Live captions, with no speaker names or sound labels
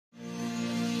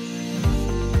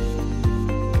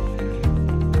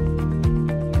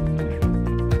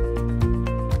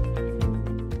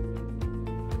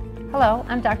Hello,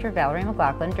 I'm Dr. Valerie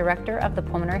McLaughlin, Director of the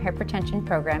Pulmonary Hypertension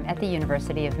Program at the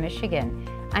University of Michigan.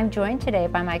 I'm joined today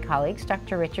by my colleagues,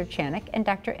 Dr. Richard Chanik and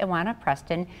Dr. Ioana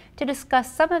Preston, to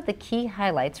discuss some of the key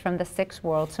highlights from the 6th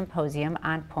World Symposium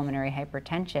on Pulmonary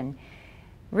Hypertension.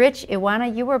 Rich,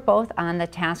 Ioana, you were both on the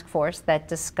task force that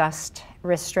discussed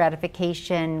risk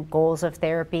stratification, goals of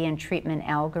therapy, and treatment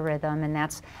algorithm, and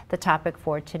that's the topic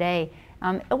for today.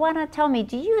 Ioana, tell me,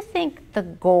 do you think the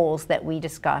goals that we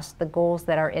discussed, the goals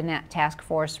that are in that task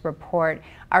force report,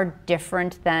 are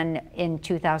different than in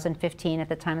 2015 at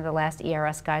the time of the last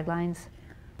ERS guidelines?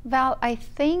 Well, I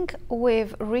think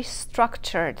we've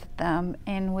restructured them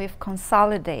and we've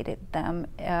consolidated them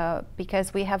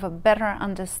because we have a better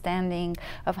understanding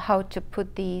of how to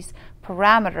put these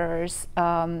parameters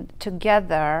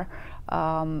together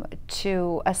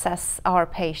to assess our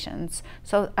patients.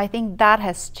 So I think that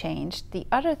has changed. The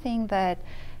other thing that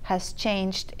has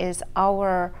changed is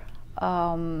our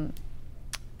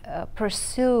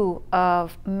pursuit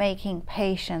of making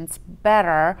patients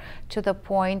better to the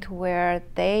point where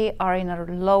they are in a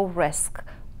low risk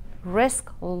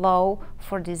low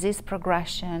for disease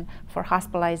progression, for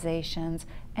hospitalizations,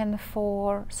 and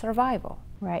for survival.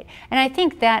 Right, and I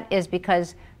think that is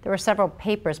because there were several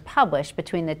papers published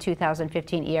between the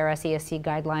 2015 ERS ESC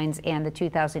guidelines and the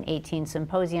 2018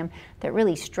 symposium that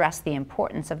really stressed the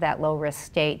importance of that low risk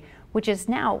state, which is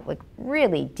now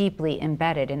really deeply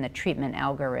embedded in the treatment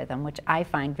algorithm, which I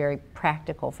find very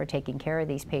practical for taking care of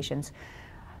these patients.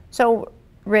 So,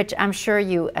 Rich, I'm sure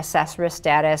you assess risk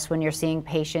status when you're seeing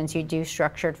patients, you do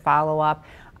structured follow-up.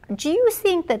 Do you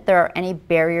think that there are any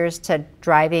barriers to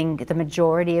driving the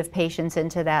majority of patients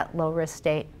into that low-risk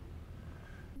state?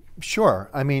 Sure.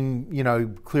 I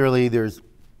mean, clearly there's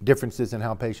differences in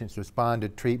how patients respond to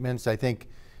treatments. I think,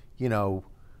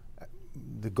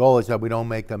 the goal is that we don't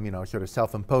make them, sort of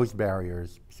self-imposed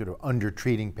barriers, sort of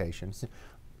under-treating patients.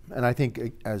 And I think,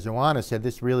 as Ioana said,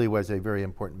 this really was a very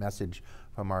important message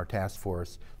from our task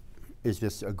force, is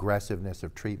this aggressiveness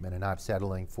of treatment and not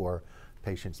settling for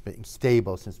patients being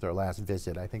stable since their last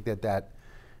visit. I think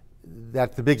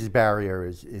that's the biggest barrier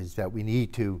is that we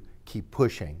need to keep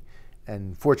pushing.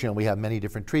 And fortunately, we have many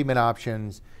different treatment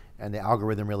options, and the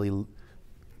algorithm really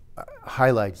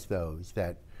highlights those,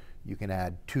 that you can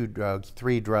add 2 drugs,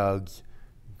 3 drugs,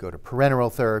 go to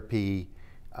parenteral therapy,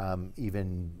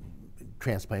 even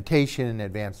transplantation,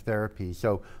 advanced therapy.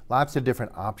 So lots of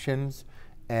different options.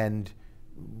 And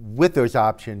with those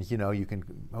options, you can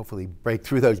hopefully break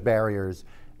through those barriers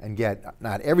and get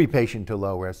not every patient to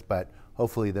low risk, but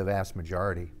hopefully the vast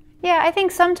majority. Yeah, I think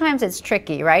sometimes it's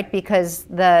tricky, right? Because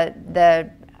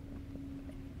the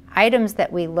items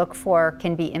that we look for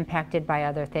can be impacted by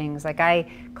other things. Like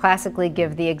I classically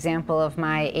give the example of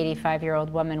my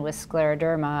 85-year-old woman with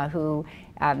scleroderma who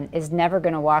is never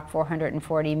going to walk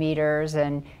 440 meters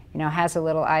and has a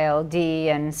little ILD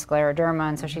and scleroderma,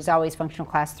 and so she's always functional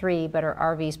class 3, but her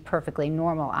RV is perfectly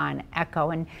normal on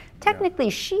echo. And technically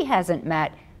she hasn't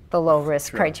met the low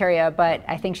risk criteria, but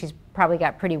I think she's probably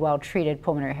got pretty well treated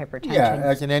pulmonary hypertension. Yeah,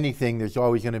 as in anything, there's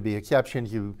always going to be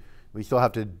exceptions. We still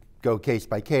have to go case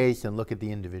by case and look at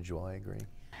the individual, I agree.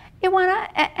 Ioana,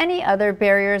 any other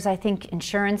barriers? I think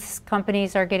insurance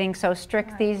companies are getting so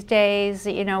strict these days,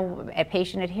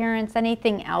 patient adherence,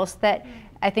 anything else that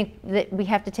I think that we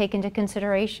have to take into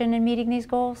consideration in meeting these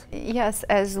goals? Yes,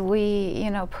 as we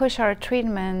push our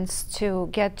treatments to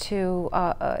get to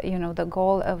the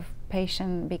goal of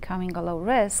patient becoming a low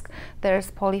risk,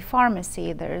 there's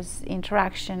polypharmacy, there's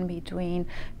interaction between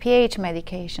pH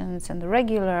medications and the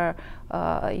regular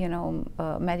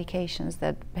medications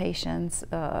that patients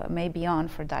may be on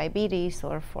for diabetes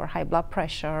or for high blood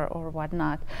pressure or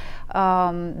whatnot.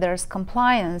 There's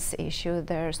compliance issue,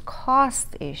 there's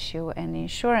cost issue and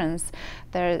insurance.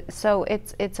 So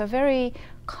it's a very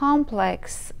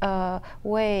complex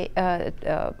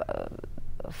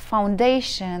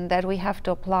foundation that we have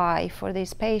to apply for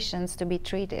these patients to be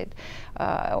treated.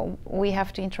 We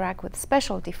have to interact with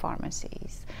specialty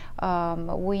pharmacies.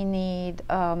 We need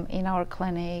in our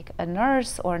clinic a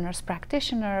nurse or nurse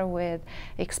practitioner with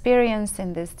experience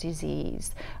in this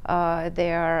disease.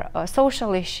 There are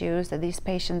social issues that these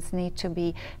patients need to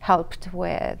be helped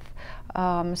with.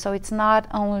 So it's not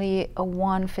only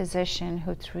one physician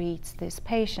who treats these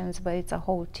patients, but it's a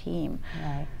whole team.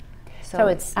 Right. So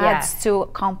it adds to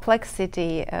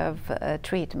complexity of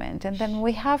treatment. And then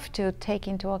we have to take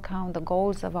into account the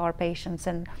goals of our patients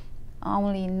and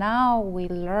only now we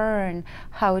learn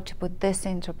how to put this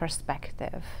into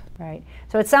perspective. Right.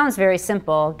 So it sounds very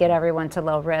simple, get everyone to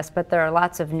low risk, but there are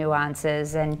lots of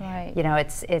nuances, and Right. you know, it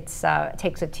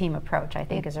takes a team approach, I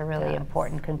think, is a really does.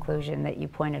 important conclusion that you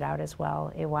pointed out as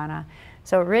well, Ioana.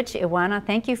 So Rich, Ioana,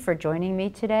 thank you for joining me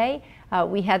today.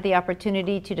 We had the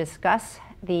opportunity to discuss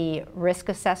the risk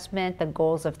assessment, the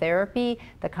goals of therapy,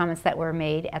 the comments that were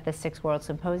made at the 6 World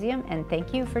Symposium, and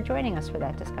thank you for joining us for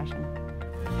that discussion.